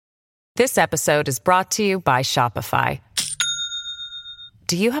This episode is brought to you by Shopify.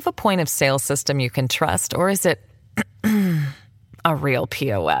 Do you have a point of sale system you can trust, or is it a real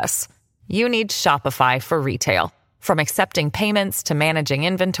POS? You need Shopify for retail. From accepting payments to managing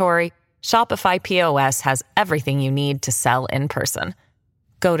inventory, Shopify POS has everything you need to sell in person.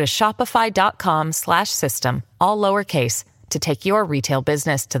 Go to shopify.com/system, all lowercase, to take your retail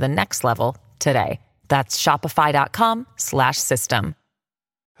business to the next level today. That's shopify.com/system.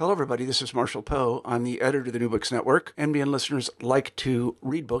 Hello, everybody. This is Marshall Poe. I'm the editor of the New Books Network. NBN listeners like to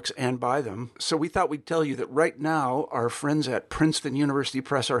read books and buy them. So we thought we'd tell you that right now, our friends at Princeton University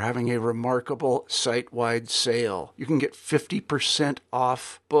Press are having a remarkable site-wide sale. You can get 50%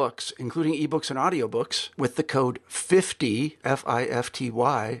 off books, including ebooks and audiobooks, with the code 50,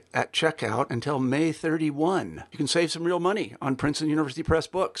 F-I-F-T-Y, at checkout until May 31. You can save some real money on Princeton University Press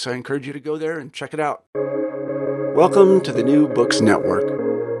books. I encourage you to go there and check it out. Welcome to the New Books Network.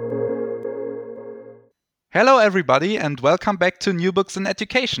 Hello, everybody, and welcome back to New Books in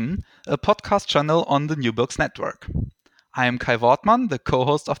Education, a podcast channel on the New Books Network. I am Kai Wortmann, the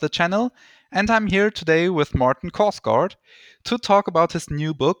co-host of the channel, and I'm here today with Morten Korsgaard to talk about his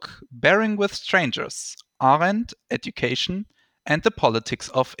new book, Bearing with Strangers, Arendt, Education, and the Politics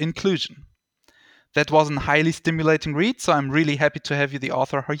of Inclusion. That was a highly stimulating read, so I'm really happy to have you, the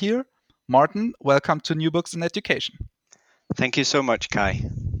author, here. Morten, welcome to New Books in Education. Thank you so much, Kai.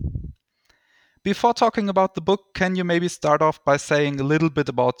 Before talking about the book, can you maybe start off by saying a little bit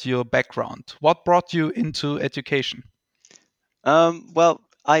about your background? What brought you into education? Well,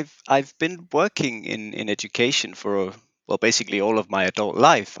 I've been working in education for basically all of my adult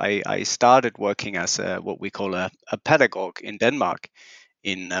life. I started working as what we call a pedagogue in Denmark,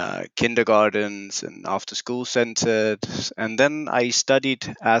 in kindergartens and after-school centers, and then I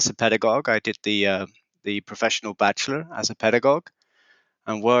studied as a pedagogue. I did the professional bachelor as a pedagogue,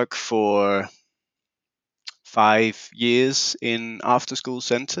 and worked for 5 years in after-school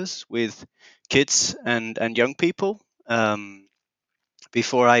centers with kids and young people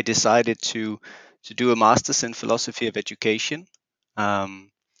before I decided to do a master's in philosophy of education.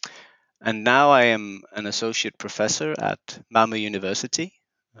 And now I am an associate professor at Malmö University.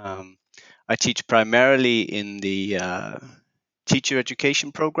 I teach primarily in the teacher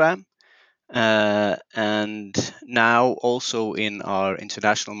education program, and now also in our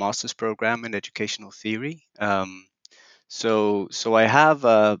international master's program in educational theory. So I have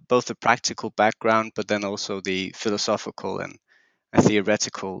both a practical background, but then also the philosophical and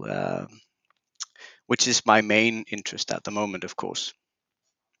theoretical, which is my main interest at the moment, of course.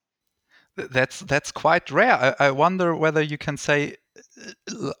 That's quite rare. I wonder whether you can say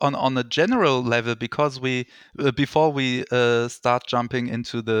on a general level, because we before we start jumping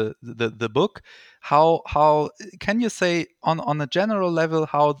into the book, how can you say on a general level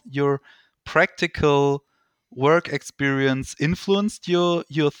how your practical work experience influenced your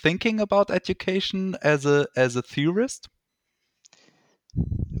thinking about education as a theorist?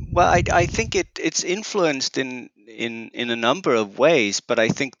 Well, I think it's influenced in a number of ways, but I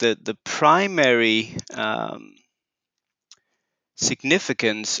think that the primary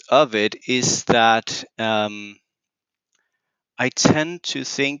significance of it is that I tend to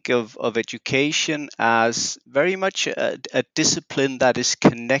think of education as very much a discipline that is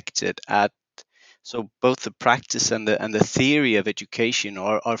connected at. So both the practice and the theory of education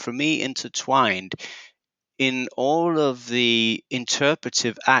are for me intertwined in all of the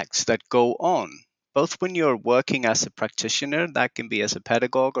interpretive acts that go on. Both when you're working as a practitioner, that can be as a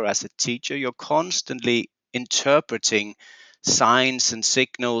pedagogue or as a teacher, you're constantly interpreting signs and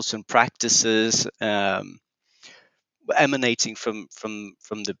signals and practices emanating from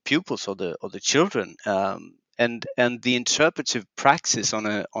the pupils or the children. And the interpretive praxis on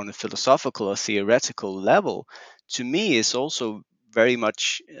a philosophical or theoretical level, to me, is also very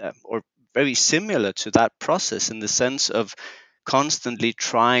much or very similar to that process, in the sense of constantly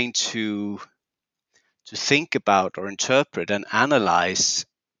trying to think about or interpret and analyze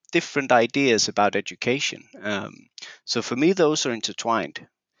different ideas about education. So for me, those are intertwined,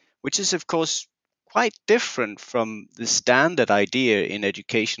 which is, of course, quite different from the standard idea in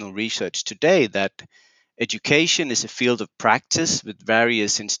educational research today, that education is a field of practice with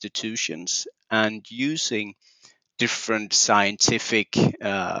various institutions and using different scientific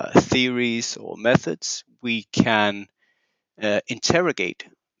theories or methods, we can interrogate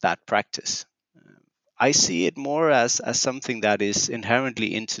that practice. I see it more as something that is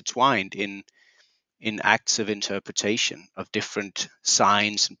inherently intertwined in acts of interpretation of different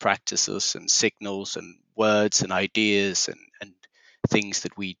signs and practices and signals and words and ideas and things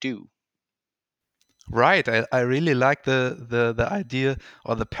that we do. Right. I really like the idea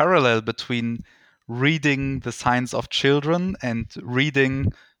or the parallel between reading the Signs of Children and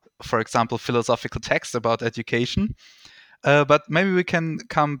reading, for example, philosophical texts about education. But maybe we can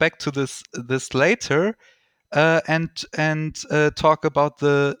come back to this later, and talk about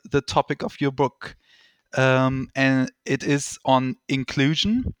the topic of your book. And it is on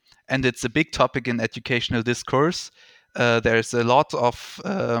inclusion, and it's a big topic in educational discourse. There's a lot of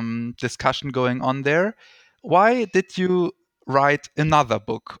discussion going on there. Why did you write another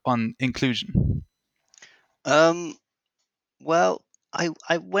book on inclusion? Um, well,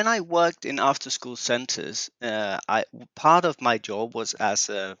 I when I worked in after school centers, I part of my job was as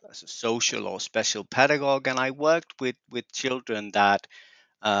a social or special pedagogue, and I worked with children that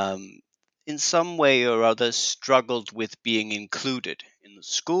um, in some way or other struggled with being included in the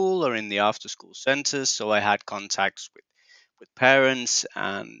school or in the after school centers. So I had contacts with parents,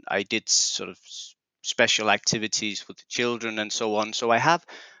 and I did sort of special activities with the children and so on. So I have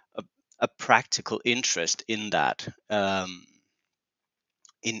a, a practical interest in that.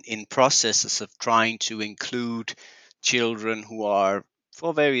 In processes of trying to include children who are,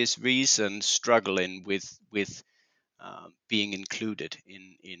 for various reasons, struggling with being included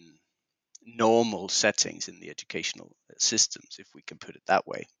in normal settings in the educational systems, if we can put it that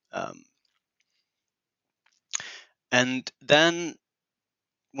way. And then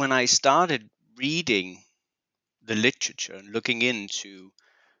when I started reading the literature and looking into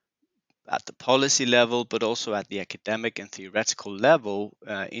at the policy level, but also at the academic and theoretical level,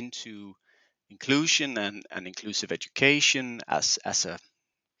 into inclusion and inclusive education as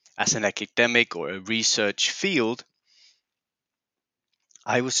an academic or a research field,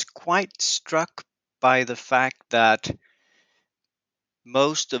 I was quite struck by the fact that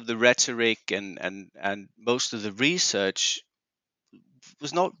most of the rhetoric and most of the research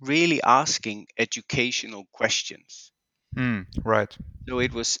was not really asking educational questions. Right. So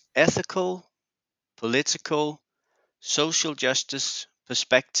it was ethical, political, social justice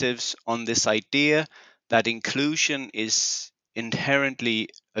perspectives on this idea that inclusion is inherently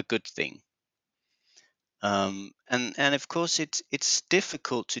a good thing. And of course, it's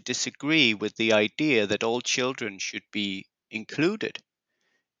difficult to disagree with the idea that all children should be included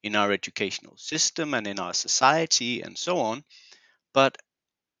in our educational system and in our society and so on. But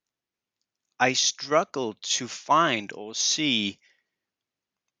I struggle to find or see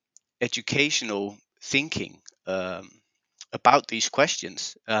educational thinking about these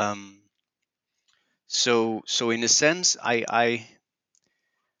questions. So in a sense, I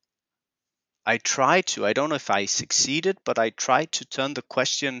tried to. I don't know if I succeeded, but I tried to turn the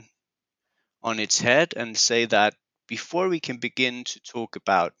question on its head and say that before we can begin to talk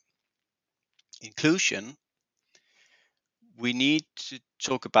about inclusion, we need to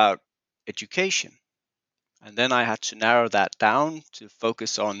talk about education. And then I had to narrow that down to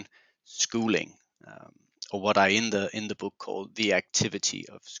focus on schooling, um, or what I in the book call the activity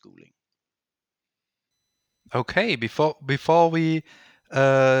of schooling. Okay, before we,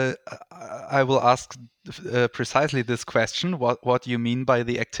 uh, I will ask precisely this question: what you mean by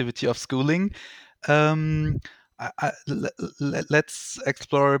the activity of schooling? Um, let's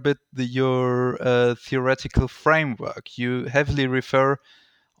explore a bit your theoretical framework. You heavily refer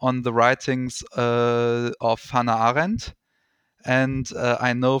on the writings of Hannah Arendt, and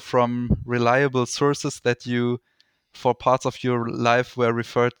I know from reliable sources that you, for parts of your life, were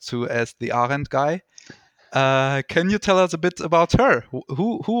referred to as the Arendt guy. Can you tell us a bit about her?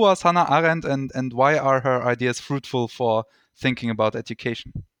 Who was Hannah Arendt, and why are her ideas fruitful for thinking about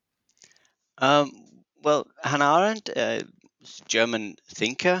education? Well, Hannah Arendt was a German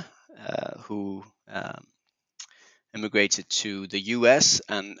thinker who immigrated to the U.S.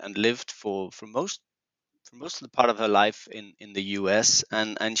 and lived for most of the part of her life in the U.S.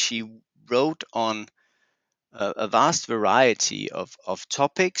 and she wrote on a vast variety of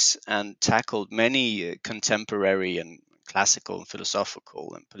topics and tackled many contemporary and classical and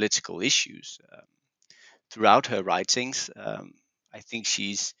philosophical and political issues throughout her writings. I think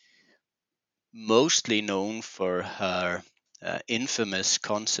she's mostly known for her infamous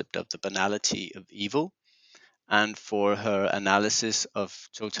concept of the banality of evil and for her analysis of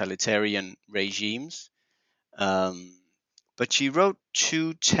totalitarian regimes. Um, but she wrote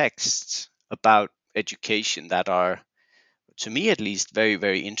two texts about education that are, to me at least, very,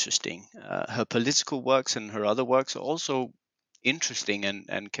 very interesting. Her political works and her other works are also interesting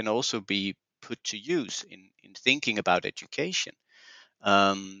and can also be put to use in thinking about education.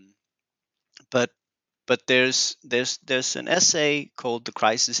 Um, but there's an essay called "The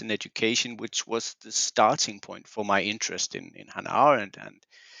Crisis in Education," which was the starting point for my interest in Hannah Arendt, and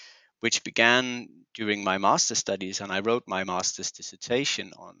which began during my master's studies, and I wrote my master's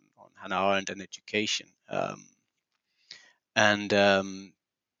dissertation on Hannah Arendt and education.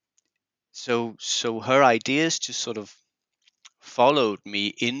 So her ideas just sort of followed me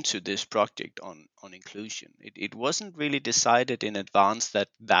into this project on inclusion. It wasn't really decided in advance that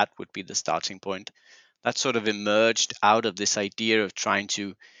that would be the starting point. That sort of emerged out of this idea of trying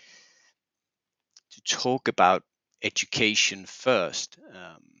to talk about education first.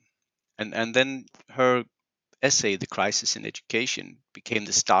 And then her essay, The Crisis in Education, became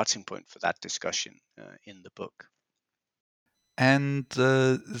the starting point for that discussion in the book. And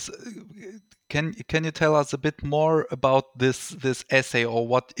can you tell us a bit more about this essay, or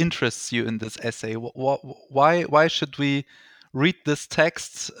what interests you in this essay? Why should we read this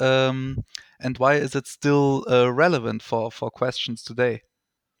text, and why is it still relevant for questions today?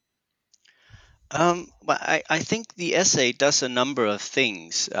 Well, I think the essay does a number of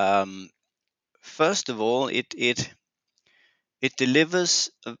things. First of all, it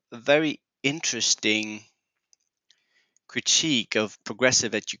delivers a very interesting critique of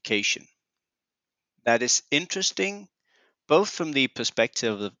progressive education. That is interesting both from the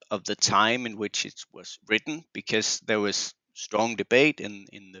perspective of the time in which it was written, because there was strong debate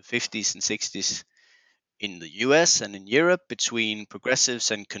in the 50s and 60s in the US and in Europe between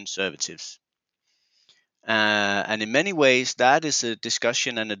progressives and conservatives. And in many ways, that is a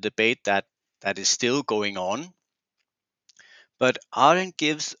discussion and a debate that is still going on. But Arendt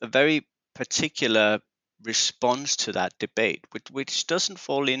gives a very particular response to that debate, which doesn't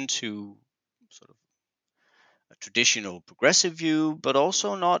fall into sort of a traditional progressive view, but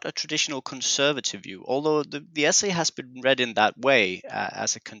also not a traditional conservative view, although the essay has been read in that way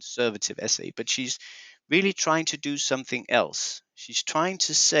as a conservative essay. But she's really trying to do something else. She's trying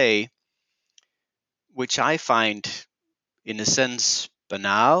to say, which I find in a sense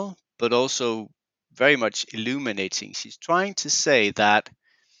banal, but also very much illuminating. She's trying to say that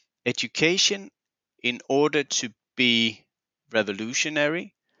education, in order to be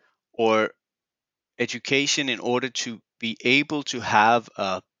revolutionary, or education in order to be able to have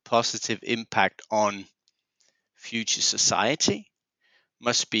a positive impact on future society,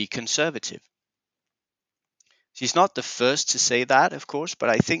 must be conservative. She's not the first to say that, of course, but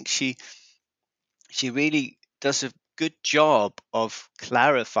I think she really does a good job of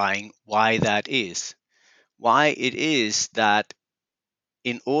clarifying why that is. Why it is that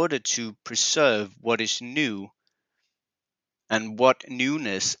in order to preserve what is new and what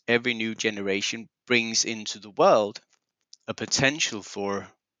newness every new generation brings into the world, a potential for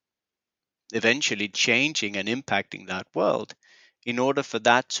eventually changing and impacting that world, in order for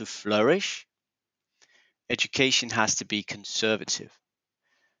that to flourish, education has to be conservative.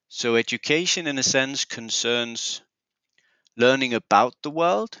 So education, in a sense, concerns learning about the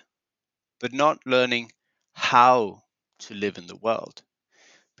world, but not learning how to live in the world.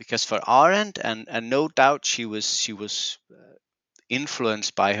 Because for Arendt, and no doubt she was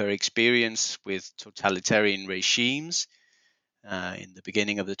influenced by her experience with totalitarian regimes in the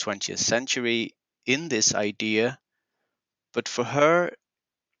beginning of the 20th century in this idea. But for her,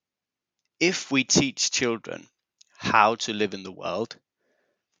 if we teach children how to live in the world,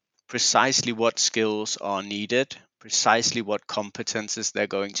 precisely what skills are needed, precisely what competences they're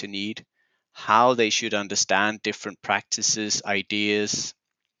going to need, how they should understand different practices, ideas,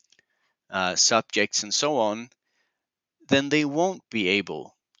 subjects, and so on, then they won't be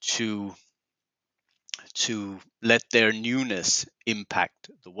able to let their newness impact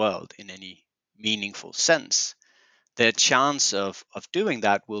the world in any meaningful sense. Their chance of doing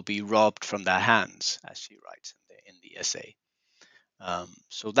that will be robbed from their hands, as she writes in the essay.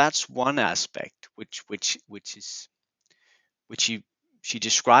 So that's one aspect which she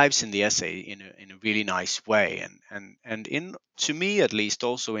describes in the essay in a really nice way, and in, to me at least,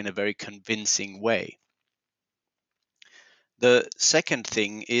 also in a very convincing way. The second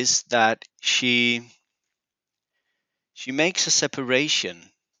thing is that she makes a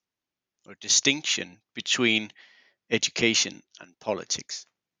separation or distinction between education and politics.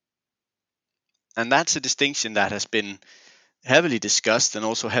 And that's a distinction that has been heavily discussed and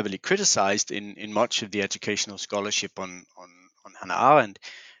also heavily criticized in much of the educational scholarship on Hannah Arendt.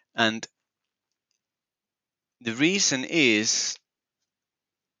 And the reason is,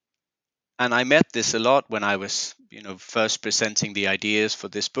 and I met this a lot when I was, first presenting the ideas for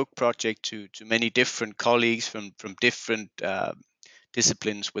this book project to many different colleagues from different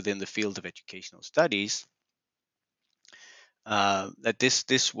disciplines within the field of educational studies, that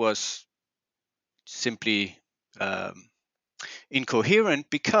this was simply incoherent,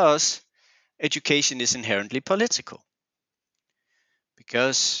 because education is inherently political.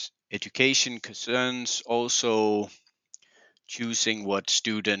 Because Education concerns also choosing what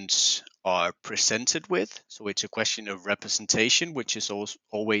students are presented with. So it's a question of representation, which is also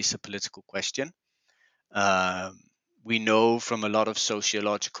always a political question. Um, we know from a lot of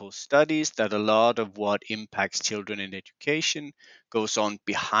sociological studies that a lot of what impacts children in education goes on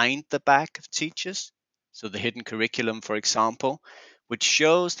behind the back of teachers. So the hidden curriculum, for example, which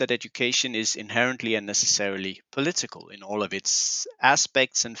shows that education is inherently and necessarily political in all of its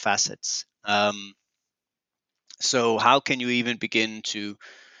aspects and facets. So how can you even begin to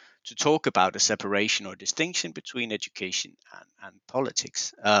talk about a separation or distinction between education and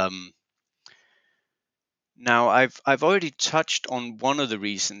politics? Now, I've already touched on one of the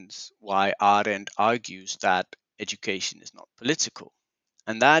reasons why Arendt argues that education is not political,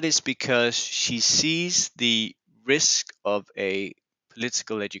 and that is because she sees the risk of a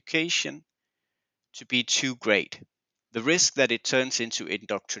political education to be too great. The risk that it turns into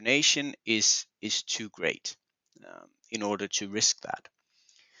indoctrination is too great in order to risk that.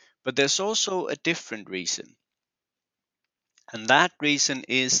 But there's also a different reason, and that reason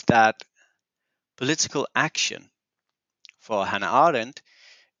is that political action for Hannah Arendt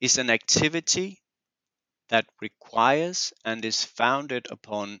is an activity that requires and is founded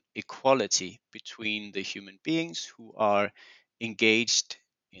upon equality between the human beings who are engaged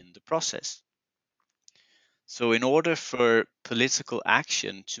in the process. So, in order for political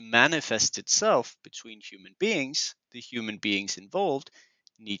action to manifest itself between human beings, the human beings involved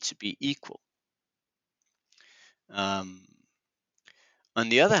need to be equal. Um, on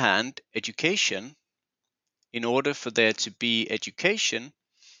the other hand, education, in order for there to be education,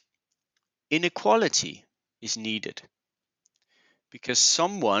 inequality is needed because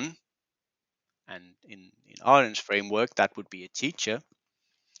someone, and in Arendt's framework, that would be a teacher,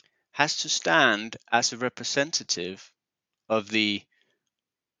 has to stand as a representative of the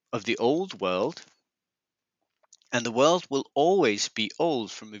old world, and the world will always be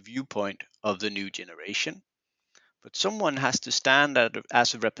old from a viewpoint of the new generation. But someone has to stand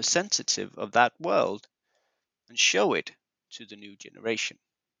as a representative of that world and show it to the new generation.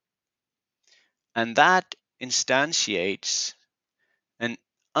 And that instantiates an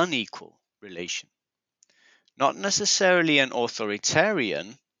unequal relation, not necessarily an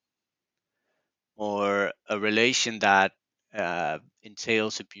authoritarian or a relation that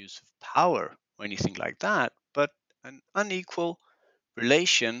entails abuse of power or anything like that, but an unequal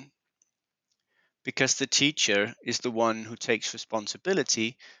relation because the teacher is the one who takes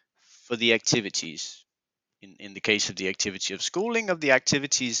responsibility for the activities. In the case of the activity of schooling, of the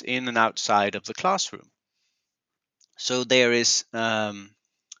activities in and outside of the classroom. So there is the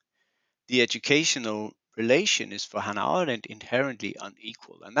educational relation is for Hannah Arendt inherently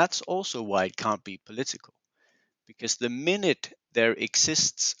unequal, and that's also why it can't be political. Because the minute there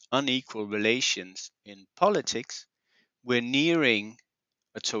exists unequal relations in politics, we're nearing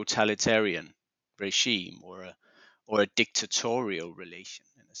a totalitarian regime or a dictatorial relation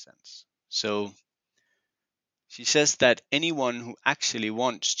in a sense. So she says that anyone who actually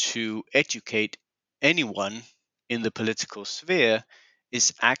wants to educate anyone in the political sphere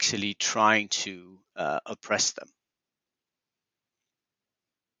is actually trying to oppress them.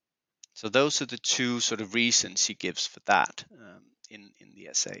 So those are the two sort of reasons she gives for that in the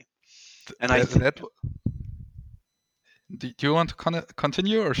essay. And I think. Do you want to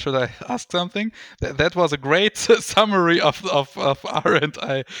continue, or should I ask something? That was a great summary of Arendt.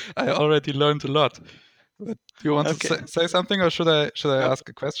 I already learned a lot. But do you want to say something, or should I ask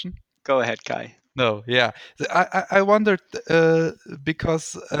a question? Go ahead, Kai. No, yeah, I wondered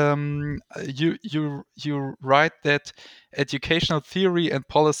because you write that educational theory and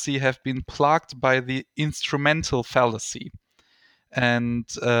policy have been plagued by the instrumental fallacy, and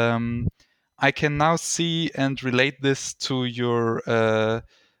I can now see and relate this to your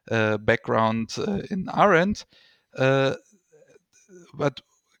background in Arendt. But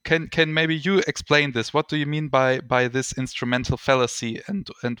can maybe you explain this? What do you mean by this instrumental fallacy,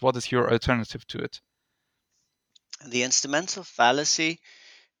 and what is your alternative to it? The instrumental fallacy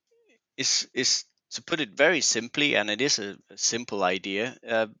is to put it very simply, and it is a simple idea,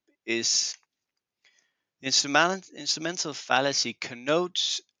 is instrumental fallacy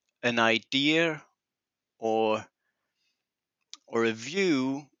connotes an idea or a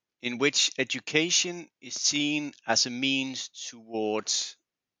view in which education is seen as a means towards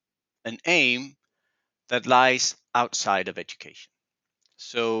an aim that lies outside of education.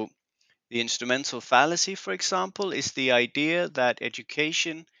 So the instrumental fallacy, for example, is the idea that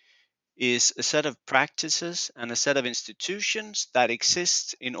education is a set of practices and a set of institutions that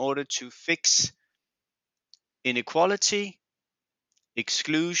exist in order to fix inequality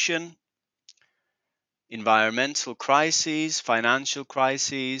exclusion, environmental crises, financial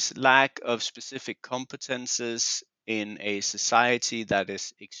crises, lack of specific competences in a society that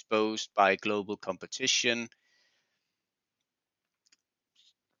is exposed by global competition.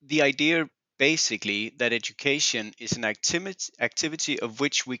 The idea basically that education is an activity of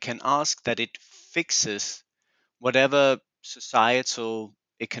which we can ask that it fixes whatever societal,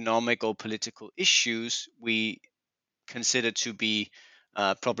 economic, or political issues we consider to be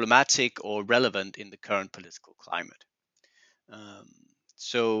problematic or relevant in the current political climate. Um,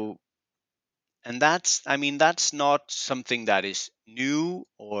 so, and that's not something that is new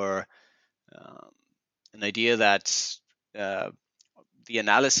or um, an idea that's uh, the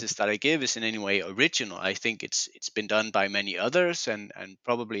analysis that I give is in any way original. I think it's been done by many others and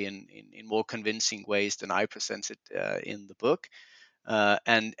probably in more convincing ways than I present it in the book.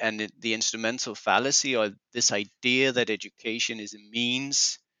 The instrumental fallacy, or this idea that education is a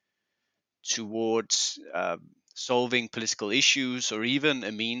means towards solving political issues or even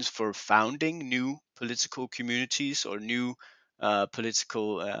a means for founding new political communities or new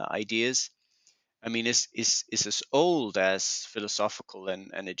political ideas. I mean, is as old as philosophical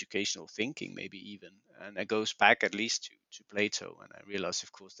and educational thinking, maybe even, and it goes back at least to Plato. And I realize,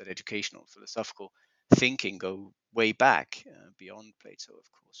 of course, that educational and philosophical thinking go way back beyond Plato,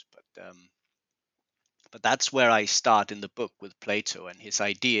 of course. But that's where I start in the book with Plato and his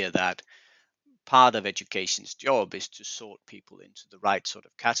idea that part of education's job is to sort people into the right sort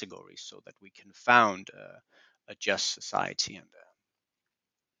of categories so that we can found a just society and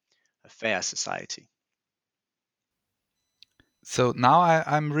a fair society. So now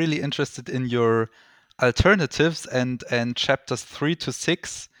I'm really interested in your alternatives, and chapters 3 to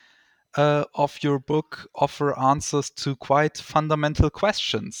 6 of your book offer answers to quite fundamental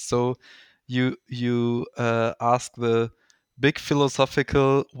questions. So you ask the big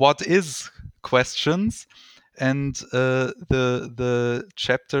philosophical "what is" questions, and the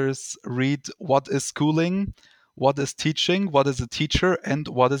chapters read "what is schooling," "what is teaching," "what is a teacher," and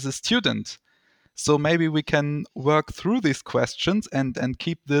 "what is a student." So maybe we can work through these questions and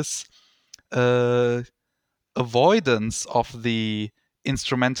keep this uh, avoidance of the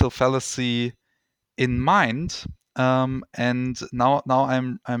instrumental fallacy in mind. And now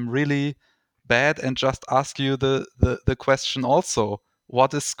I'm really bad and just ask you the question also: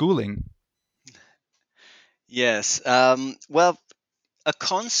 what is schooling? Yes. Well, a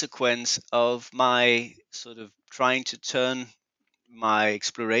consequence of my sort of trying to turn my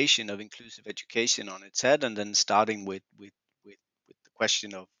exploration of inclusive education on its head, and then starting with the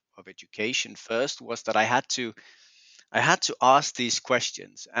question of education first, was that I had to ask these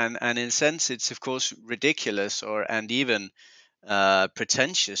questions, and in a sense, it's of course ridiculous or and even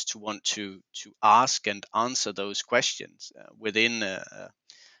pretentious to want to ask and answer those questions within a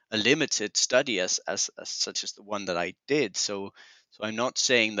limited study as such as the one that I did. So I'm not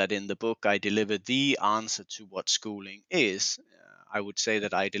saying that in the book I deliver the answer to what schooling is. I would say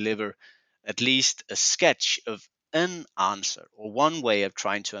that I deliver at least a sketch of an answer or one way of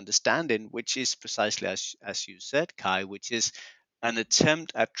trying to understand it, which is precisely as you said, Kai, which is an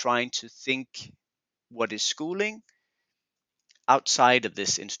attempt at trying to think what is schooling outside of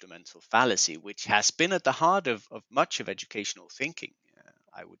this instrumental fallacy, which has been at the heart of much of educational thinking,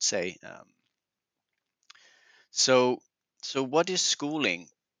 I would say. So, so what is schooling?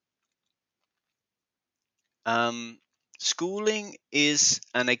 Um, Schooling is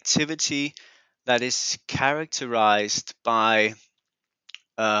an activity that is characterized by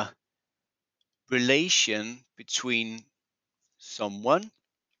a relation between someone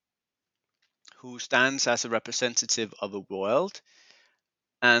who stands as a representative of a world,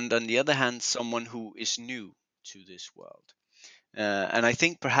 and on the other hand, someone who is new to this world. And I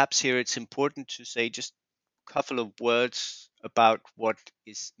think perhaps here it's important to say just a couple of words about what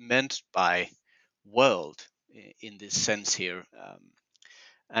is meant by world in this sense here.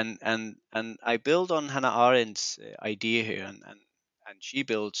 And I build on Hannah Arendt's idea here, and she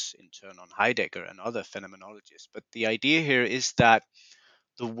builds in turn on Heidegger and other phenomenologists. But the idea here is that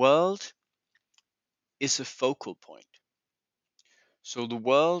the world is a focal point. So the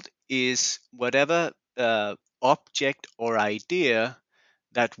world is whatever object or idea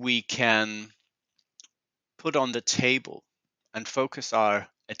that we can put on the table and focus our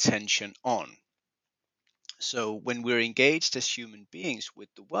attention on. So when we're engaged as human beings with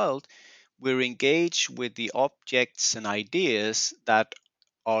the world, we're engaged with the objects and ideas that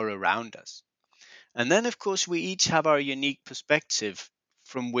are around us. And then, of course, we each have our unique perspective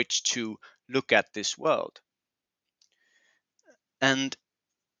from which to look at this world. And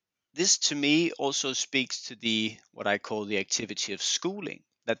this to me also speaks to what I call the activity of schooling,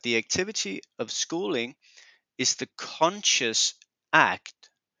 that the activity of schooling is the conscious act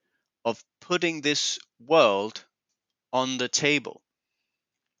of putting this world on the table.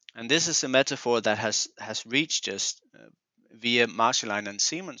 And this is a metaphor that has reached us via Marschlein and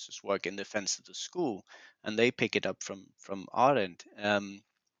Siemens' work in Defense of the School, and they pick it up from Arendt.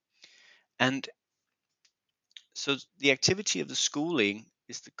 And so the activity of the schooling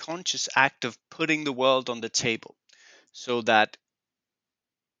is the conscious act of putting the world on the table so that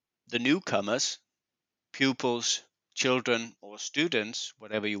the newcomers, pupils, children, or students,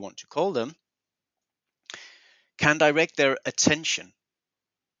 whatever you want to call them, can direct their attention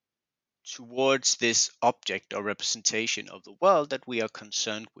towards this object or representation of the world that we are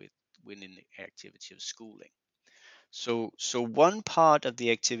concerned with within the activity of schooling. So one part of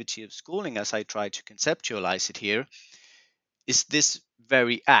the activity of schooling, as I try to conceptualize it here, is this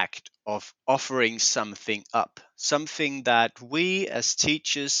very act of offering something up, something that we as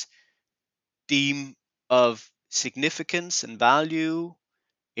teachers deem of significance and value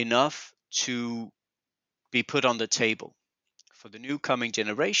enough to be put on the table for the new coming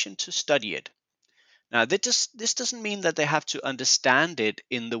generation to study it. Now, this doesn't mean that they have to understand it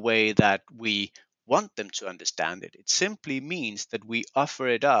in the way that we want them to understand it. It simply means that we offer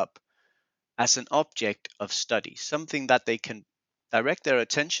it up as an object of study, something that they can direct their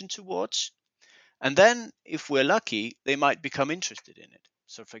attention towards. And then, if we're lucky, they might become interested in it.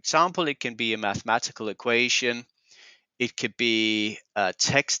 So, for example, it can be a mathematical equation. It could be a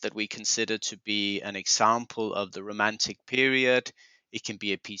text that we consider to be an example of the Romantic period. It can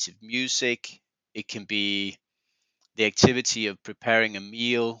be a piece of music. It can be the activity of preparing a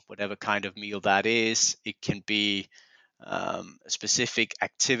meal, whatever kind of meal that is. It can be a specific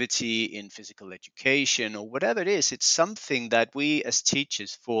activity in physical education or whatever it is. It's something that we as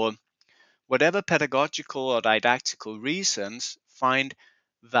teachers, for whatever pedagogical or didactical reasons, find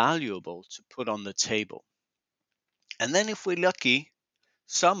valuable to put on the table. And then if we're lucky,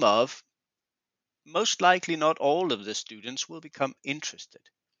 most likely not all of the students will become interested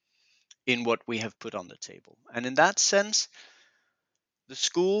in what we have put on the table. And in that sense, the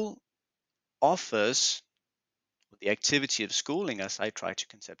school offers, the activity of schooling, as I try to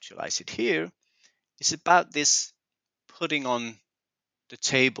conceptualize it here, is about this putting on the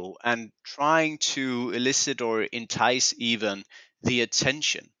table and trying to elicit or entice even the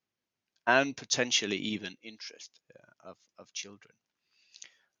attention and potentially even interest of children.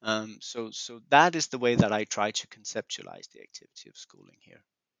 So that is the way that I try to conceptualize the activity of schooling here.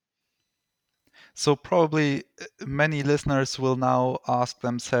 So probably many listeners will now ask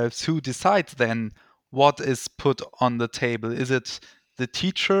themselves, who decides then what is put on the table? Is it the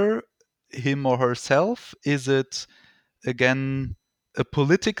teacher, him or herself? Is it, again, a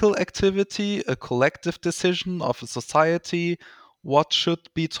political activity, a collective decision of a society? What should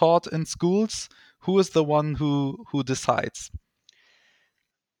be taught in schools? Who is the one who decides?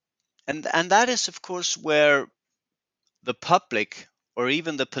 And that is, of course, where the public or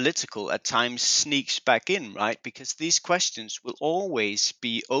even the political at times sneaks back in, right? Because these questions will always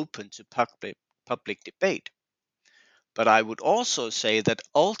be open to public debate. But I would also say that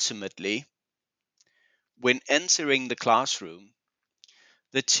ultimately, when entering the classroom,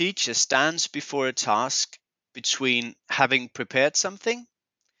 the teacher stands before a task between having prepared something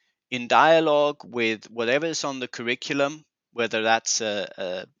in dialogue with whatever is on the curriculum, whether that's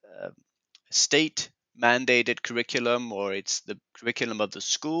a state mandated curriculum, or it's the curriculum of the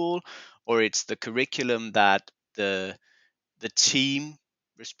school, or it's the curriculum that the team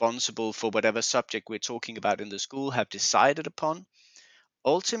responsible for whatever subject we're talking about in the school have decided upon.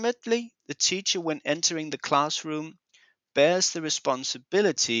 Ultimately, the teacher, when entering the classroom, bears the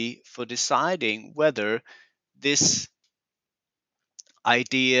responsibility for deciding whether this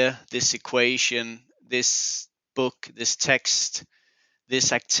idea, this equation, this book, this text,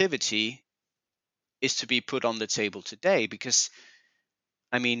 this activity is to be put on the table today. Because,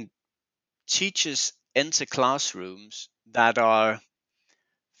 I mean, teachers enter classrooms that are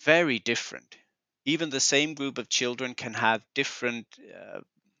very different. Even the same group of children can have different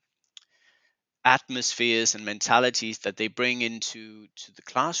atmospheres and mentalities that they bring into the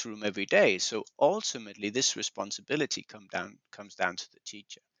classroom every day. So ultimately, this responsibility comes down to the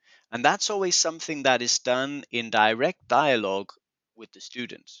teacher. And that's always something that is done in direct dialogue with the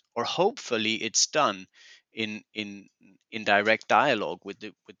students, or hopefully it's done in direct dialogue with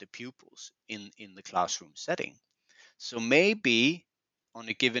the pupils in the classroom setting. So maybe on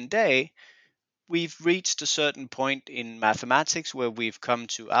a given day, we've reached a certain point in mathematics where we've come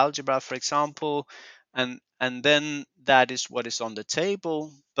to algebra, for example, and then that is what is on the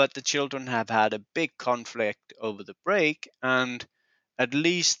table. But the children have had a big conflict over the break, and at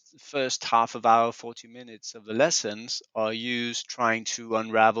least the first half of hour, 40 minutes of the lessons are used trying to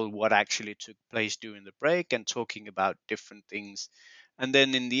unravel what actually took place during the break and talking about different things. And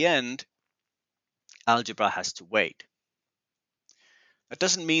then in the end, algebra has to wait. That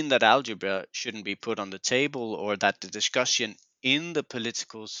doesn't mean that algebra shouldn't be put on the table or that the discussion in the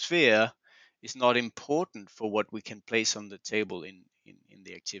political sphere is not important for what we can place on the table in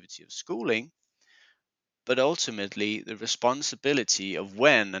the activity of schooling. But ultimately, the responsibility of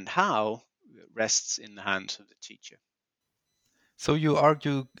when and how rests in the hands of the teacher. So you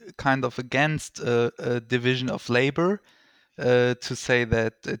argue kind of against a division of labor, to say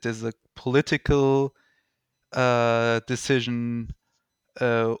that it is a political decision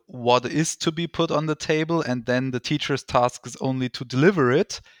what is to be put on the table, and then the teacher's task is only to deliver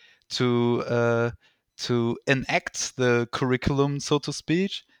it, to enact the curriculum, so to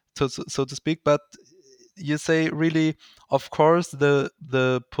speak, so to speak. But you say really, of course, the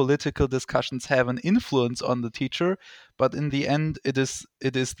political discussions have an influence on the teacher, but in the end, it is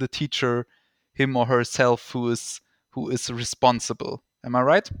the teacher, him or herself, who is responsible. Am I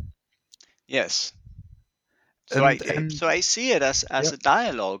right? Yes. So I And so I see it as yeah. a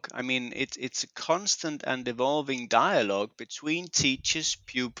dialogue. I mean, it's a constant and evolving dialogue between teachers,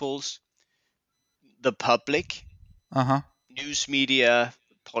 pupils, the public, Uh-huh. news media,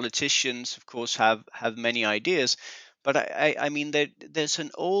 politicians. Of course, have many ideas, but I mean, there's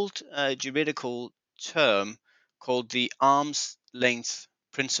an old juridical term called the arm's length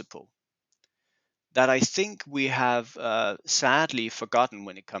principle that I think we have sadly forgotten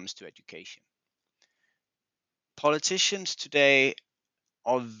when it comes to education. Politicians today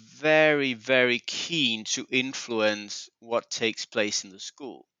are very, very keen to influence what takes place in the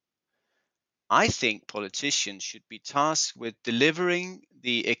school. I think politicians should be tasked with delivering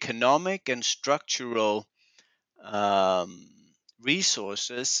the economic and structural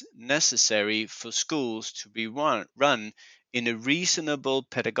resources necessary for schools to be run in a reasonable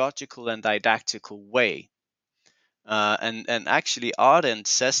pedagogical and didactical way. And actually, Arendt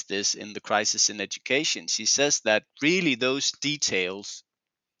says this in The Crisis in Education. She says that really those details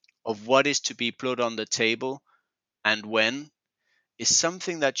of what is to be put on the table and when is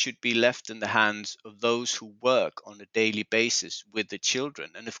something that should be left in the hands of those who work on a daily basis with the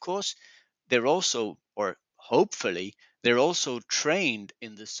children. And of course, they're also, or hopefully, they're also trained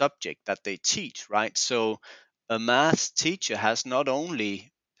in the subject that they teach, right? So a math teacher has not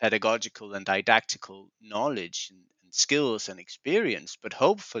only pedagogical and didactical knowledge and skills and experience, but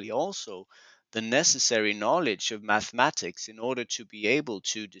hopefully also the necessary knowledge of mathematics in order to be able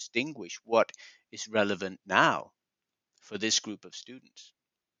to distinguish what is relevant now for this group of students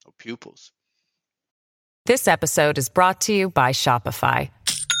or pupils. This episode is brought to you by Shopify.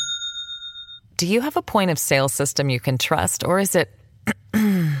 Do you have a point of sale system you can trust, or is it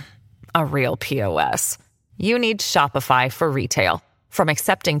a real POS? You need Shopify for retail. From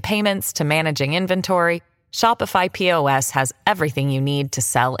accepting payments to managing inventory, Shopify POS has everything you need to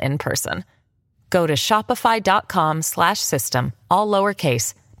sell in person. Go to shopify.com/system, all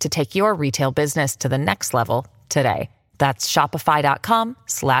lowercase, to take your retail business to the next level today. That's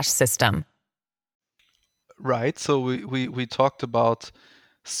shopify.com/system. Right. So we talked about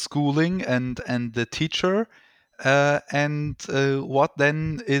schooling and the teacher, and what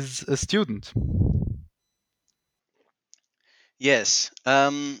then is a student? Yes.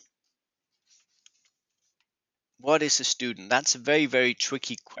 What is a student? That's a very, very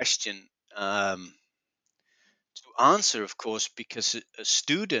tricky question to answer, of course, because a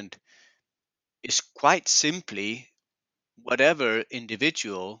student is quite simply whatever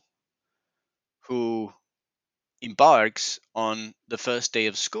individual who embarks on the first day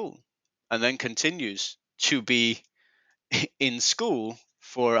of school and then continues to be in school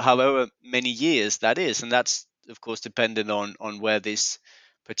for however many years that is. And that's, of course, dependent on where this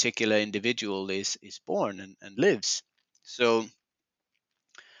particular individual is born and lives. So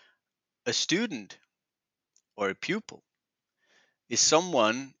a student or a pupil is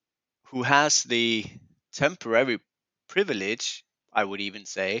someone who has the temporary privilege, I would even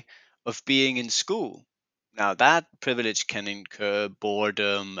say, of being in school. Now, that privilege can incur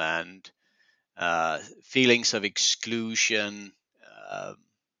boredom and feelings of exclusion, uh,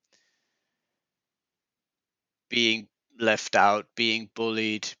 being left out, being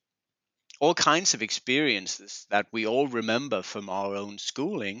bullied, all kinds of experiences that we all remember from our own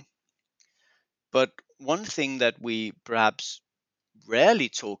schooling. But one thing that we perhaps rarely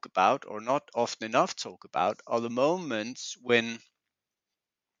talk about or not often enough talk about are the moments when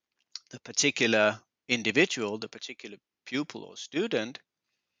the particular individual, the particular pupil or student,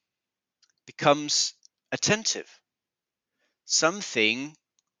 becomes attentive. Something,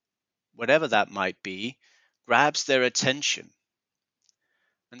 whatever that might be, grabs their attention.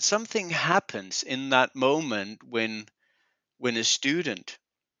 And something happens in that moment when a student,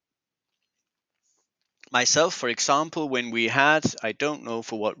 myself, for example, when we had, I don't know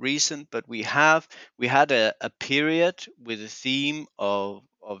for what reason, but we had a period with a theme of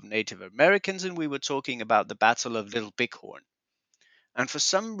Native Americans, and we were talking about the Battle of Little Bighorn. And for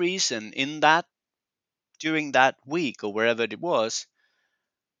some reason, during that week or wherever it was,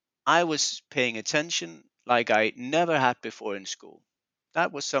 I was paying attention like I never had before in school.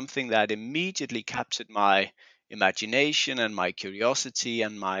 That was something that immediately captured my imagination and my curiosity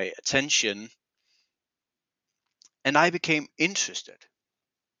and my attention. And I became interested,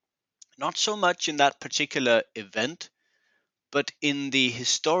 not so much in that particular event, but in the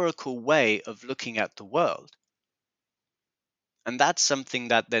historical way of looking at the world. And that's something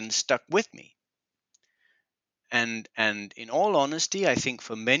that then stuck with me. And in all honesty, I think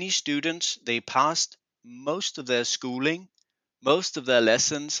for many students, they passed most of their schooling, most of their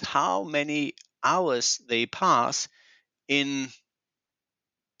lessons, how many hours they pass in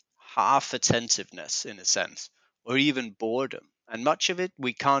half attentiveness, in a sense, or even boredom. And much of it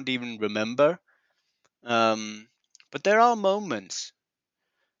we can't even remember. But there are moments.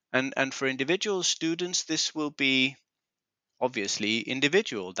 And for individual students, this will be obviously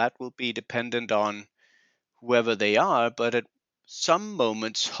individual. That will be dependent on whoever they are. But at some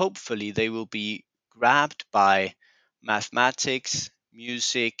moments, hopefully, they will be grabbed by mathematics,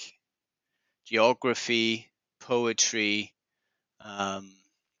 music, geography, poetry,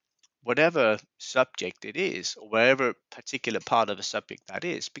 whatever subject it is, or whatever particular part of a subject that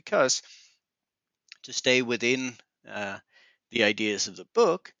is. Because to stay within the ideas of the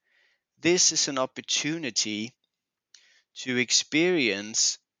book, this is an opportunity to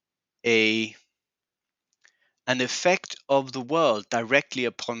experience an effect of the world directly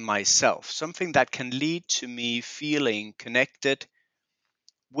upon myself, something that can lead to me feeling connected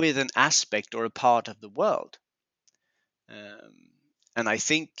with an aspect or a part of the world. And I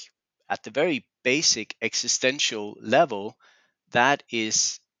think at the very basic existential level, that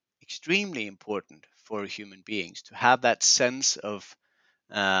is extremely important for human beings, to have that sense of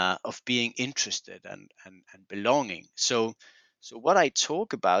being interested and belonging. So what I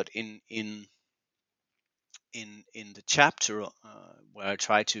talk about in the chapter where I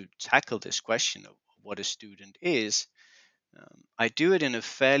try to tackle this question of what a student is, I do it in a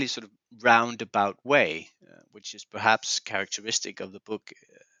fairly sort of roundabout way, which is perhaps characteristic of the book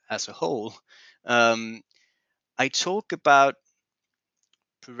as a whole. I talk about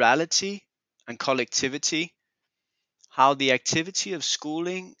plurality and collectivity, how the activity of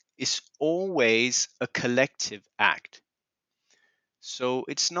schooling is always a collective act. So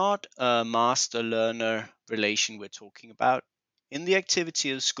it's not a master-learner relation we're talking about. In the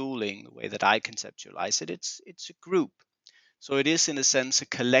activity of schooling, the way that I conceptualize it, it's a group. So it is, in a sense, a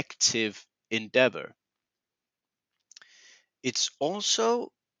collective endeavor. It's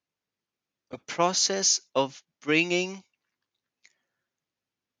also a process of bringing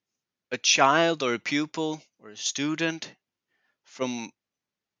a child or a pupil or a student from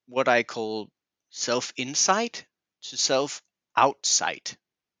what I call self-insight to self-outsight.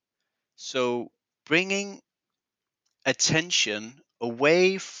 So bringing attention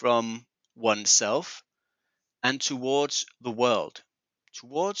away from oneself and towards the world,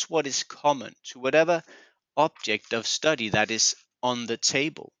 towards what is common, to whatever object of study that is on the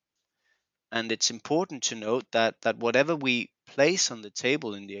table. And it's important to note that whatever we place on the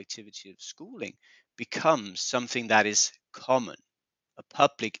table in the activity of schooling becomes something that is common, a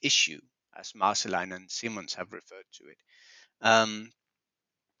public issue, as Marceline and Simons have referred to it.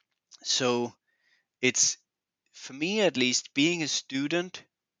 So it's, for me at least, being a student,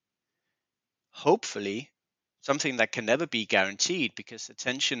 hopefully, something that can never be guaranteed, because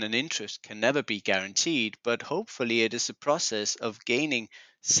attention and interest can never be guaranteed, but hopefully it is a process of gaining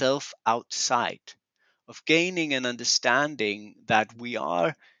self-outsight, of gaining an understanding that we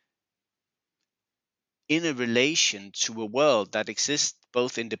are in a relation to a world that exists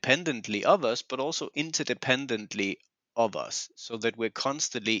both independently of us, but also interdependently of us, so that we're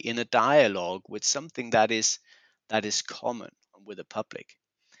constantly in a dialogue with something that is common with the public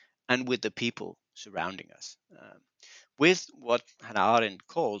and with the people surrounding us, with what Hannah Arendt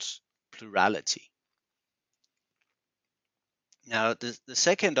calls plurality. Now, the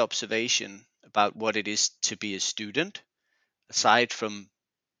second observation about what it is to be a student, aside from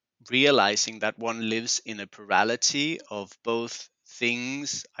realizing that one lives in a plurality of both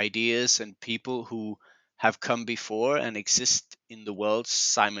things, ideas, and people who have come before and exist in the world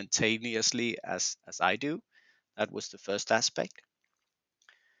simultaneously as I do. That was the first aspect.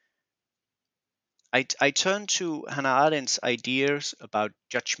 I turn to Hannah Arendt's ideas about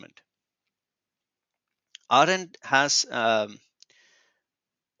judgment. Arendt has a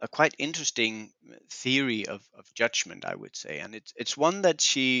quite interesting theory of judgment, I would say, and it's one that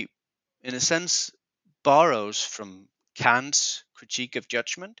she, in a sense, borrows from Kant's critique of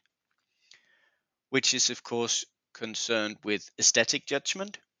judgment, which is of course concerned with aesthetic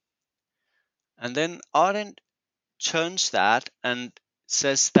judgment. And then Arendt turns that and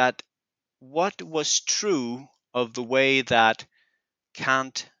says that what was true of the way that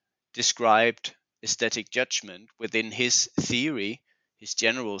Kant described aesthetic judgment within his theory, his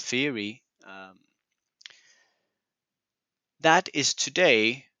general theory, that is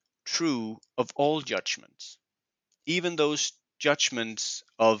today true of all judgments, even those judgments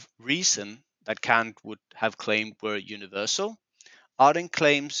of reason that Kant would have claimed were universal. Arendt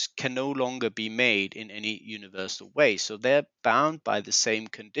claims can no longer be made in any universal way, so they're bound by the same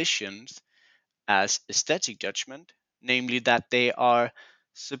conditions as aesthetic judgment, namely that they are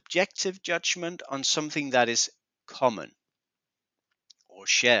subjective judgment on something that is common or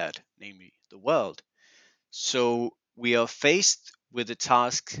shared, namely the world. So we are faced with a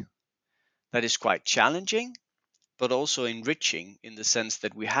task that is quite challenging, but also enriching in the sense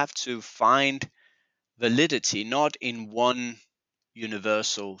that we have to find validity not in one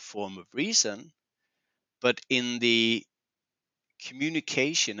universal form of reason, but in the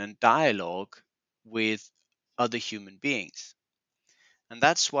communication and dialogue with other human beings. And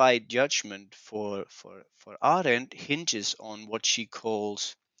that's why judgment for Arendt hinges on what she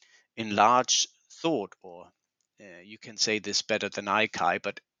calls enlarged thought, or you can say this better than I, Kai,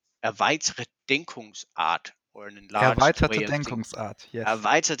 but erweiterte Denkungsart, or an enlarged Erweiterte way of thinking. Denkungsart, yes.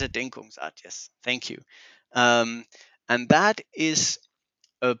 Erweiterte Denkungsart, yes. Thank you. And that is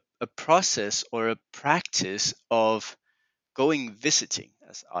a process or a practice of going visiting,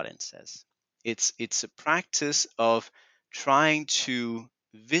 as Arendt says. It's a practice of trying to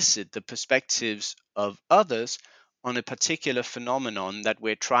visit the perspectives of others on a particular phenomenon that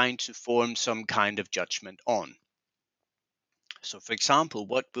we're trying to form some kind of judgment on. So, for example,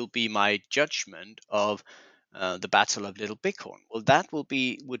 what will be my judgment of the Battle of Little Bighorn? Well, that would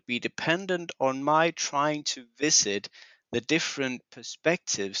be dependent on my trying to visit the different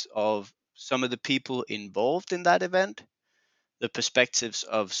perspectives of some of the people involved in that event, the perspectives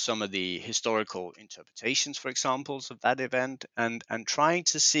of some of the historical interpretations, for examples, of that event, and trying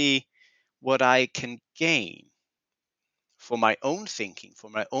to see what I can gain for my own thinking, for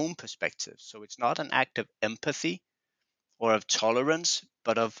my own perspective. So it's not an act of empathy or of tolerance,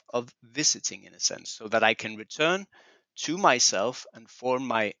 but of visiting in a sense, so that I can return to myself and form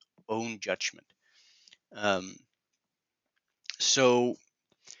my own judgment. So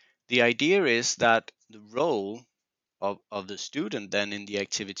the idea is that the role of the student then in the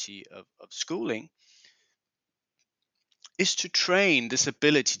activity of schooling is to train this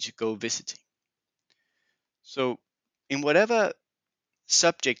ability to go visiting. So in whatever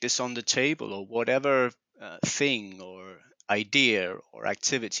subject is on the table, or whatever thing or idea or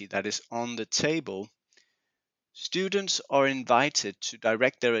activity that is on the table, students are invited to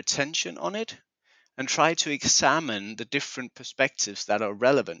direct their attention on it and try to examine the different perspectives that are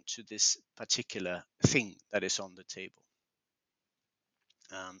relevant to this particular thing that is on the table.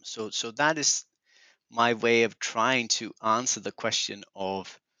 So that is my way of trying to answer the question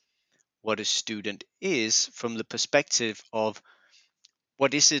of what a student is from the perspective of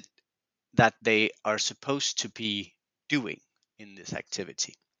what is it that they are supposed to be doing in this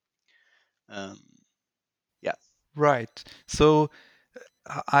activity. Yeah. Right. So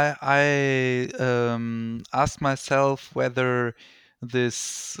I asked myself whether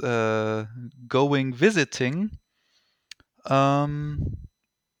this going visiting, um,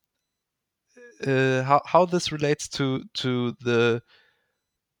 how this relates to the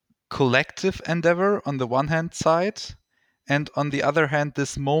collective endeavor on the one hand side, and on the other hand,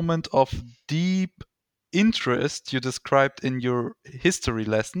 this moment of deep interest you described in your history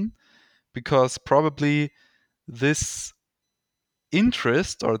lesson, because probably this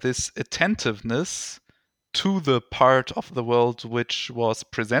interest or this attentiveness to the part of the world which was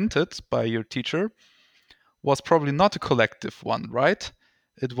presented by your teacher was probably not a collective one, right?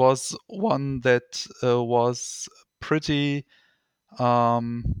 It was one that was pretty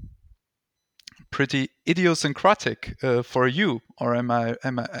pretty idiosyncratic for you, or am I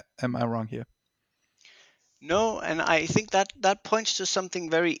wrong here? No, and I think that points to something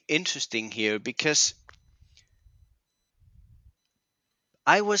very interesting here, because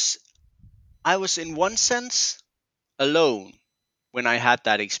I was in one sense alone when I had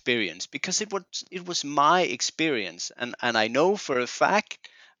that experience, because it was my experience, and I know for a fact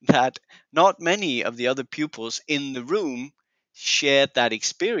that not many of the other pupils in the room shared that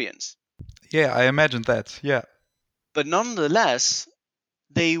experience. Yeah, I imagine that. Yeah. But nonetheless,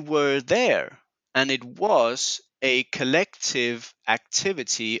 they were there, and it was a collective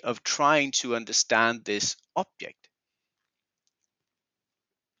activity of trying to understand this object.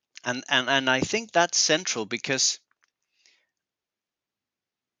 And I think that's central, because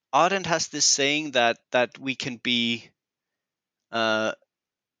Arendt has this saying that we can be uh,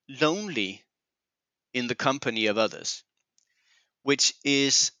 lonely in the company of others, which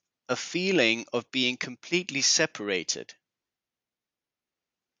is a feeling of being completely separated.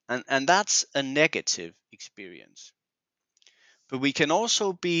 And that's a negative experience. But we can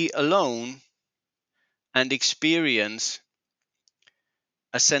also be alone and experience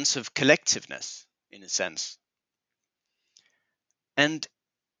a sense of collectiveness, in a sense. And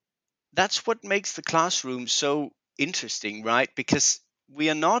that's what makes the classroom so interesting, right? Because we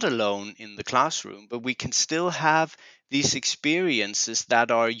are not alone in the classroom, but we can still have these experiences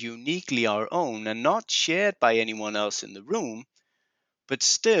that are uniquely our own and not shared by anyone else in the room. But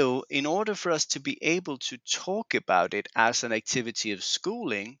still, in order for us to be able to talk about it as an activity of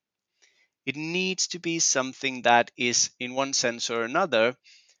schooling, it needs to be something that is, in one sense or another,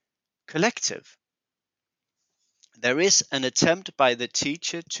 collective. There is an attempt by the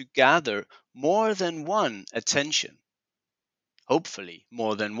teacher to gather more than one attention, hopefully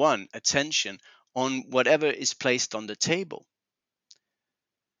more than one attention, on whatever is placed on the table.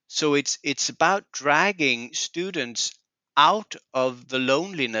 So it's about dragging students out of the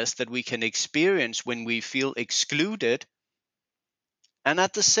loneliness that we can experience when we feel excluded, and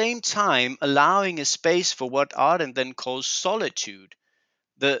at the same time allowing a space for what Arendt then calls solitude,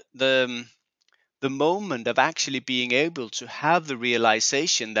 the the the moment of actually being able to have the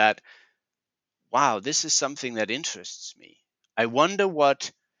realization that, wow, this is something that interests me. I wonder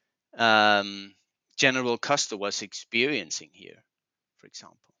what um, General Custer was experiencing here, for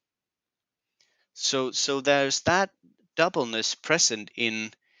example. So there's that doubleness present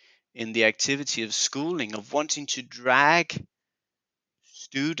in the activity of schooling, of wanting to drag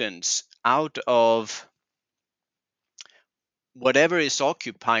students out of whatever is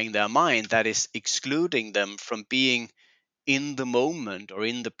occupying their mind, that is excluding them from being in the moment or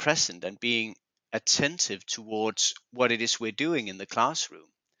in the present and being attentive towards what it is we're doing in the classroom.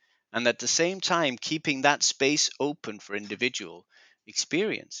 And at the same time, keeping that space open for individual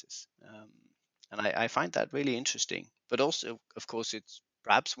experiences. And I find that really interesting. But also, of course, it's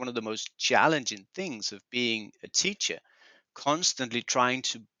perhaps one of the most challenging things of being a teacher, constantly trying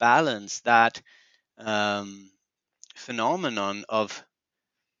to balance that um, phenomenon of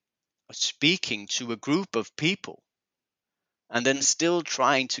speaking to a group of people and then still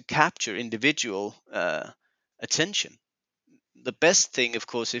trying to capture individual attention. The best thing, of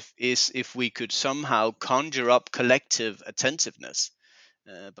course, is if we could somehow conjure up collective attentiveness.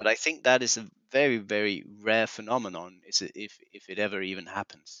 But I think that is a very, very rare phenomenon, if it ever even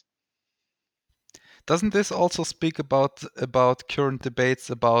happens. Doesn't this also speak about current debates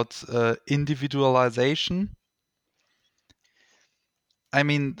about individualization? I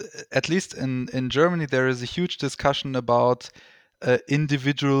mean, at least in Germany, there is a huge discussion about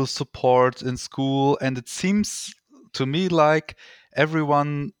individual support in school, and it seems to me like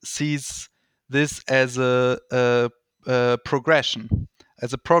everyone sees this as a progression,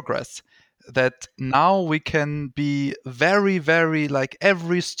 as a progress. That now we can be very, very like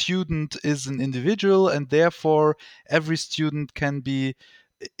every student is an individual, and therefore every student can be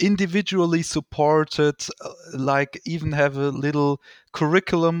individually supported, like even have a little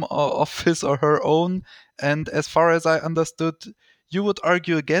curriculum of his or her own. And as far as I understood, you would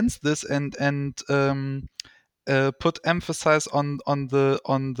argue against this and put emphasis on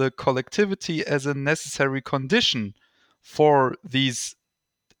the collectivity as a necessary condition for these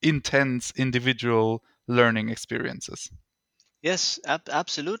intense individual learning experiences. Yes,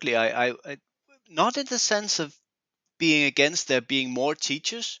 absolutely. I not in the sense of being against there being more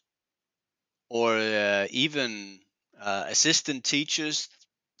teachers or even assistant teachers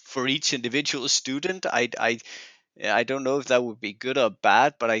for each individual student. I don't know if that would be good or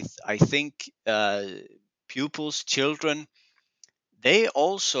bad, but I think pupils, children, they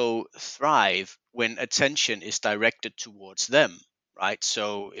also thrive when attention is directed towards them, right?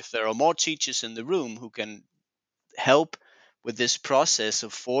 So if there are more teachers in the room who can help with this process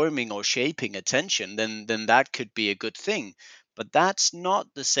of forming or shaping attention, then that could be a good thing. But that's not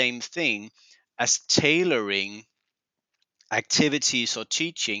the same thing as tailoring activities or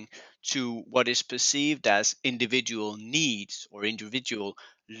teaching to what is perceived as individual needs or individual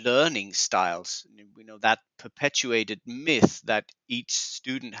learning styles. We know that perpetuated myth that each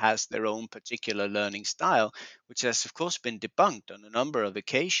student has their own particular learning style, which has of course been debunked on a number of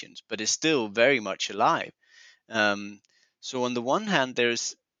occasions, but is still very much alive. Um, so on the one hand, I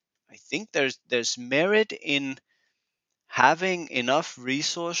think there's merit in having enough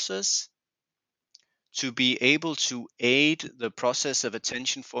resources to be able to aid the process of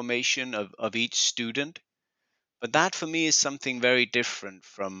attention formation of each student. But that for me is something very different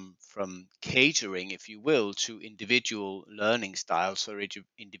from catering, if you will, to individual learning styles or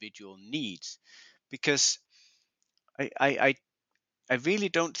individual needs. Because I, I, I I really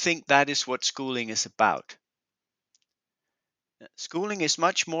don't think that is what schooling is about. Schooling is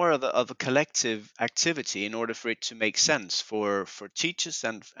much more of a collective activity in order for it to make sense for teachers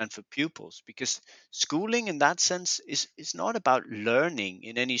and for pupils, because schooling in that sense is not about learning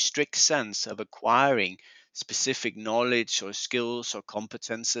in any strict sense of acquiring specific knowledge or skills or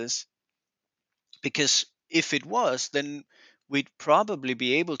competences. Because if it was, then we'd probably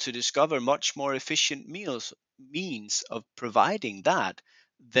be able to discover much more efficient means of providing that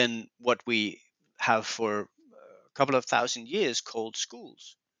than what we have for a couple of thousand years called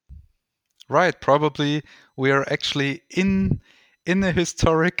schools. Right, probably we are actually in a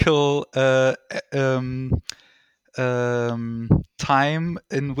historical time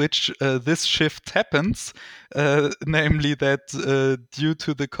in which this shift happens, namely that due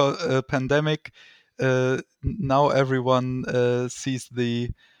to the pandemic, now everyone sees the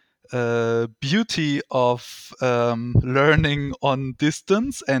beauty of learning on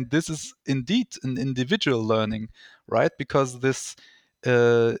distance, and this is indeed an individual learning, right? Because this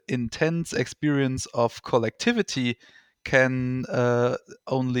intense experience of collectivity can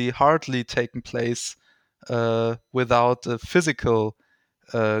only hardly take place without a physical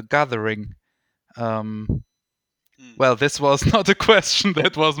gathering. Well, this was not a question.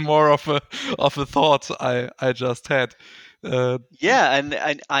 That was more of a thought I just had. Yeah,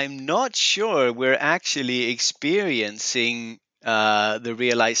 and I'm not sure we're actually experiencing the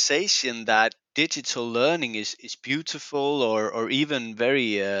realization that digital learning is beautiful or even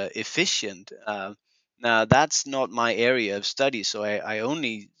very efficient. Now, that's not my area of study, so I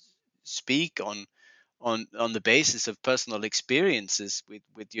only speak on the basis of personal experiences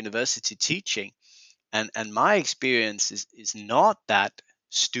with university teaching. And my experience is not that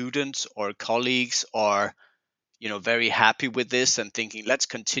students or colleagues are very happy with this and thinking let's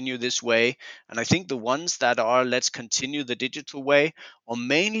continue this way. And I think the ones that are let's continue the digital way are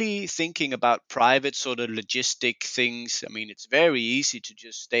mainly thinking about private sort of logistic things. I mean, it's very easy to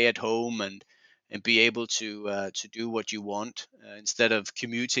just stay at home and be able to do what you want instead of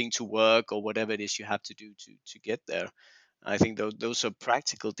commuting to work or whatever it is you have to do to get there. I think those are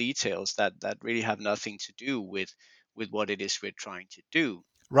practical details that really have nothing to do with what it is we're trying to do.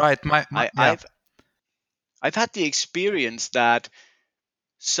 Right. I, Yeah. I've had the experience that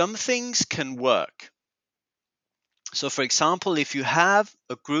some things can work. So, for example, if you have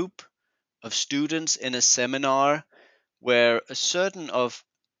a group of students in a seminar where a certain of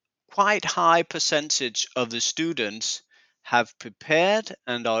quite high percentage of the students have prepared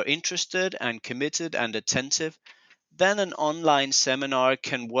and are interested and committed and attentive, then an online seminar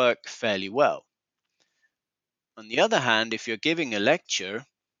can work fairly well. On the other hand, if you're giving a lecture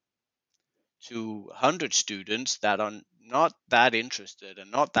to 100 students that are not that interested and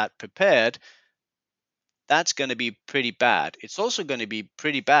not that prepared, that's going to be pretty bad. It's also going to be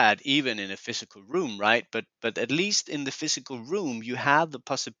pretty bad even in a physical room, right? But at least in the physical room, you have the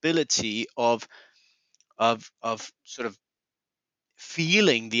possibility of sort of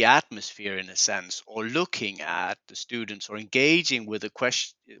feeling the atmosphere in a sense, or looking at the students, or engaging with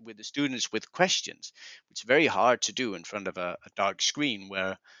the students with questions, which is very hard to do in front of a dark screen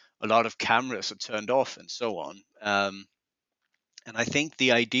where a lot of cameras are turned off and so on. And I think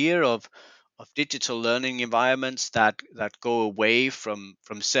the idea of digital learning environments that go away from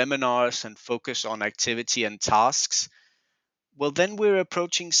seminars and focus on activity and tasks, well, then we're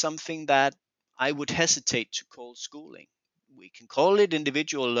approaching something that I would hesitate to call schooling. We can call it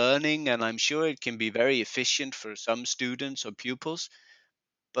individual learning, and I'm sure it can be very efficient for some students or pupils,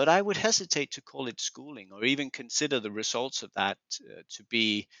 but I would hesitate to call it schooling or even consider the results of that to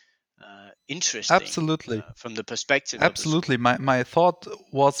be interesting Absolutely. from the perspective of the Absolutely. school. My thought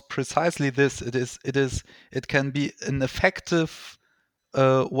was precisely this. It can be an effective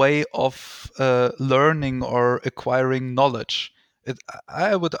way of learning or acquiring knowledge.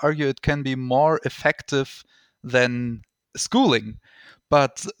 I would argue it can be more effective than schooling.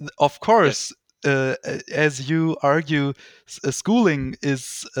 But of course, Yes. as you argue, schooling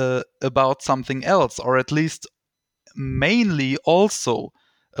is about something else, or at least mainly also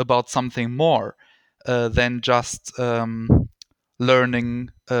about something more than just learning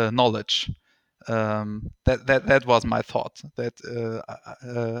knowledge. That was my thought. That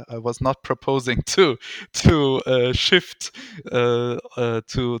I was not proposing to shift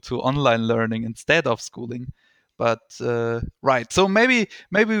to online learning instead of schooling, but right. So maybe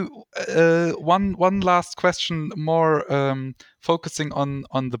one last question, more focusing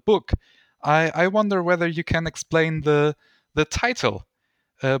on the book. I wonder whether you can explain the title,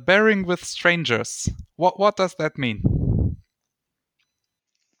 "Bearing with Strangers." What does that mean?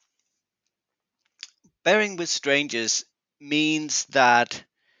 Bearing with strangers means that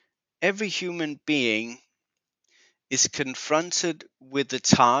every human being is confronted with the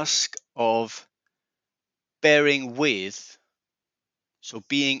task of bearing with, so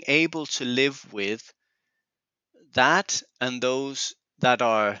being able to live with that and those that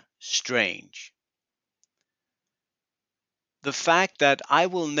are strange. The fact that I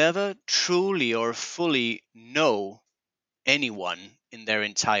will never truly or fully know anyone in their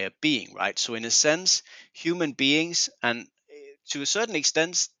entire being, right? So, in a sense, human beings, and to a certain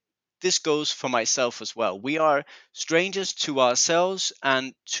extent, this goes for myself as well. We are strangers to ourselves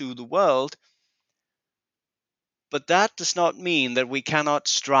and to the world, but that does not mean that we cannot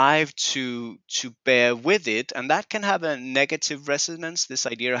strive to bear with it, and that can have a negative resonance, this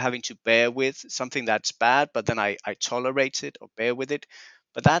idea of having to bear with something that's bad, but then I tolerate it or bear with it.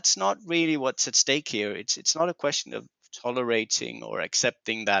 But that's not really what's at stake here. It's not a question of tolerating or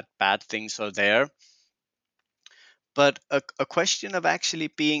accepting that bad things are there, but a question of actually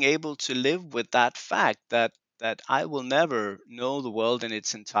being able to live with that fact that I will never know the world in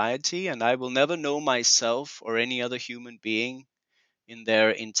its entirety, and I will never know myself or any other human being in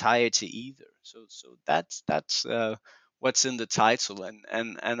their entirety either. So that's what's in the title,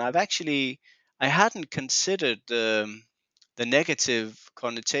 and I hadn't considered the negative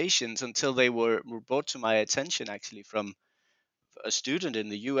connotations until they were brought to my attention, actually, from a student in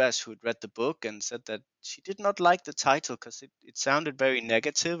the US who had read the book and said that she did not like the title because it sounded very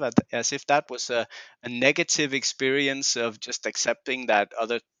negative, as if that was a negative experience of just accepting that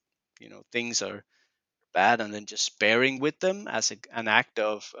other things are bad and then just bearing with them as an act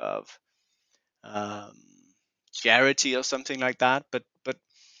of um, charity or something like that. But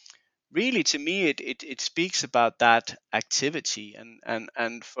really, to me, it speaks about that activity,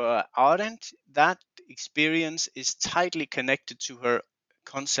 and for Arendt, that experience is tightly connected to her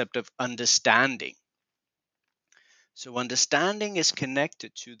concept of understanding. So understanding is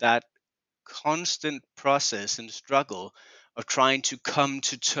connected to that constant process and struggle of trying to come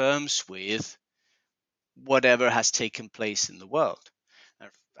to terms with whatever has taken place in the world.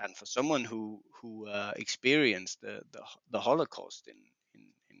 And for someone who experienced the Holocaust in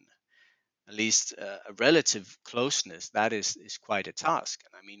at least a relative closeness, that is quite a task.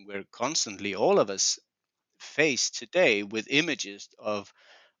 And I mean, we're constantly, all of us, faced today with images of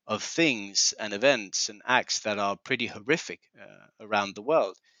things and events and acts that are pretty horrific around the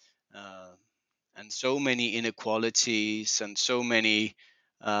world, uh, and so many inequalities and so many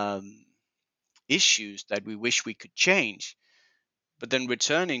um, issues that we wish we could change. But then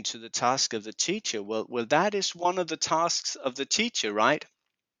returning to the task of the teacher, well, that is one of the tasks of the teacher, right?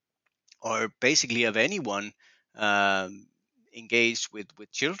 Or basically of anyone um, engaged with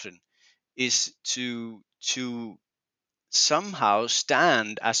children, is to somehow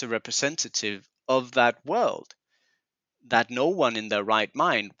stand as a representative of that world that no one in their right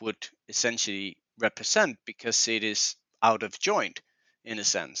mind would essentially represent, because it is out of joint in a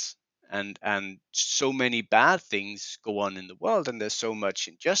sense, and so many bad things go on in the world, and there's so much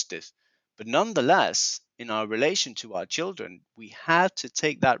injustice. But nonetheless, in our relation to our children, we have to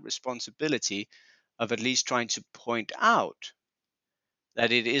take that responsibility of at least trying to point out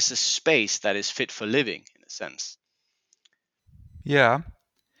that it is a space that is fit for living in a sense. Yeah.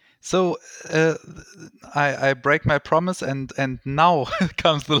 So I break my promise, and now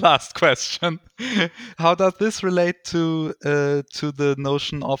comes the last question. How does this relate to the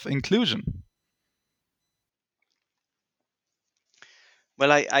notion of inclusion?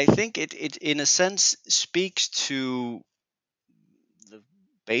 Well, I think it in a sense speaks to the,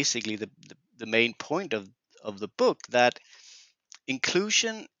 basically the main point of the book, that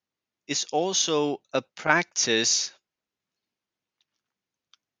inclusion is also a practice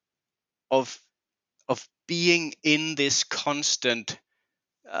of of being in this constant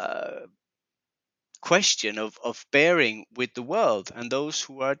uh, question of bearing with the world and those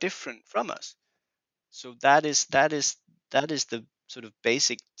who are different from us. So that is sort of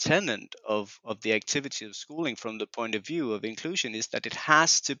basic tenet of the activity of schooling from the point of view of inclusion is that it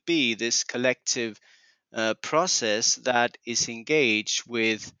has to be this collective process that is engaged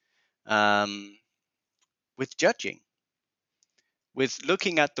with judging, with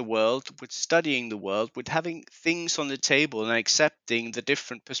looking at the world, with studying the world, with having things on the table and accepting the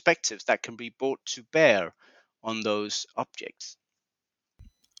different perspectives that can be brought to bear on those objects.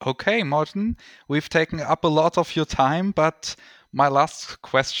 Okay, Martin, we've taken up a lot of your time, but my last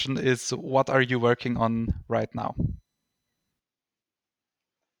question is, what are you working on right now?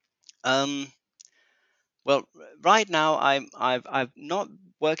 Well, right now I'm not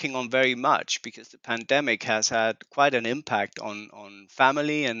working on very much because the pandemic has had quite an impact on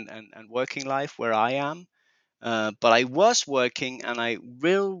family and working life where I am. But I was working, and I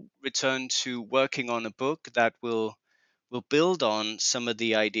will return to working on a book that will build on some of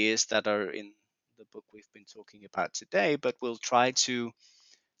the ideas that are in the book we've been talking about today, but we'll try to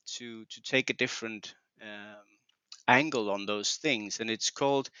take a different angle on those things. And it's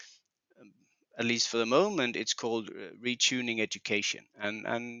called, at least for the moment, it's called retuning education,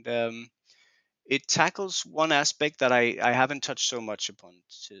 and it tackles one aspect that I haven't touched so much upon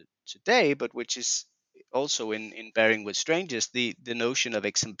today, but which is also in Bearing with Strangers, the notion of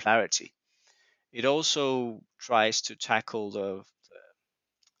exemplarity. It also tries to tackle the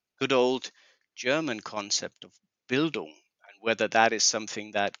good old German concept of Bildung, and whether that is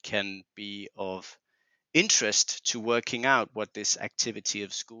something that can be of interest to working out what this activity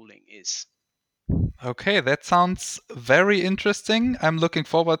of schooling is. Okay, that sounds very interesting. I'm looking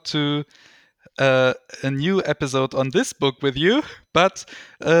forward to a new episode on this book with you. But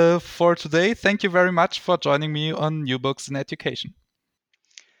for today, thank you very much for joining me on New Books in Education.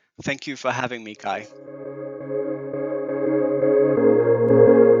 Thank you for having me, Kai.